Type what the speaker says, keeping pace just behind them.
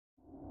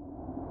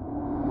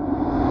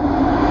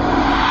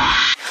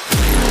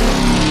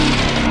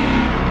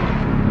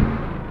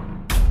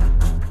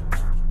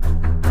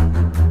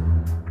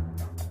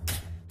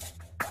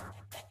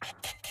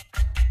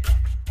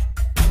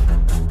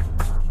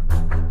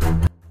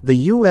The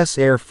U.S.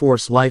 Air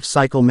Force Life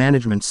Cycle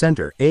Management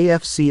Center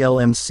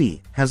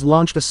 (AFCLMC) has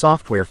launched a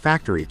software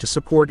factory to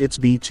support its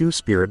B-2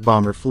 Spirit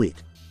bomber fleet.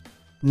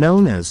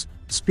 Known as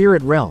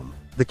Spirit Realm,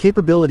 the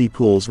capability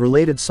pools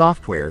related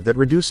software that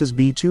reduces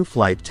B-2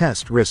 flight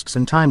test risks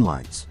and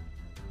timelines.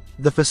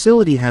 The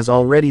facility has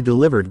already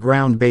delivered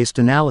ground-based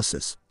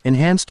analysis,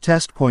 enhanced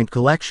test point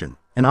collection,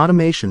 and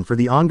automation for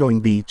the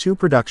ongoing B-2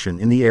 production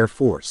in the Air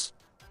Force.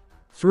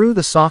 Through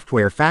the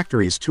software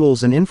factory's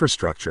tools and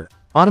infrastructure,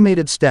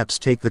 automated steps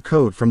take the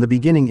code from the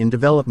beginning in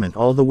development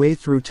all the way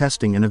through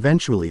testing and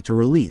eventually to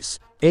release.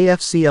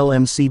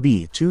 AFCLMC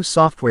B-2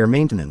 Software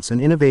Maintenance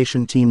and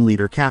Innovation Team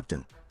Leader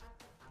Captain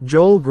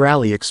Joel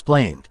Grally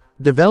explained.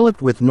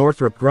 Developed with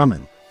Northrop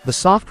Grumman, the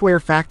software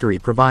factory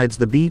provides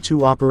the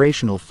B-2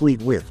 operational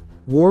fleet with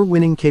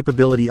war-winning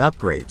capability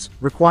upgrades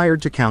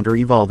required to counter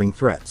evolving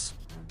threats.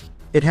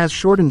 It has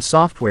shortened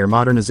software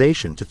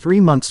modernization to 3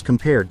 months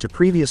compared to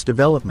previous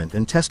development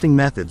and testing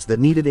methods that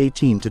needed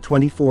 18 to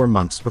 24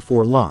 months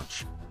before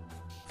launch.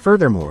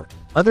 Furthermore,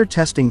 other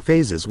testing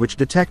phases which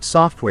detect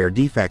software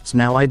defects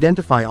now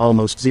identify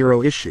almost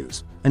zero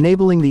issues,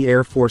 enabling the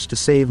Air Force to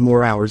save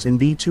more hours in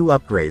B-2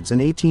 upgrades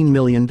and $18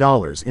 million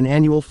in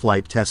annual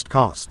flight test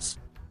costs.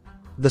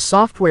 The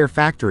software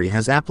factory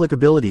has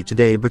applicability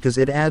today because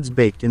it adds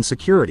baked-in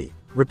security,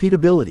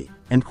 repeatability,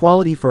 and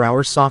quality for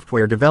our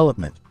software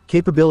development,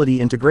 capability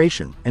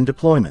integration, and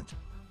deployment.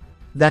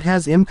 That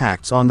has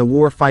impacts on the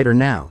warfighter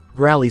now,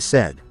 Grally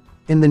said.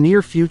 In the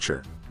near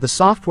future, the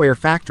software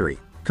factory,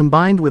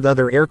 combined with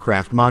other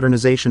aircraft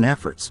modernization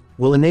efforts,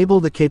 will enable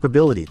the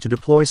capability to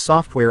deploy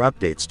software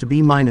updates to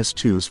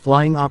B-2's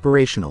flying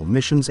operational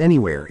missions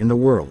anywhere in the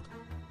world.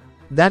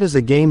 That is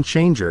a game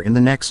changer in the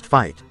next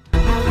fight.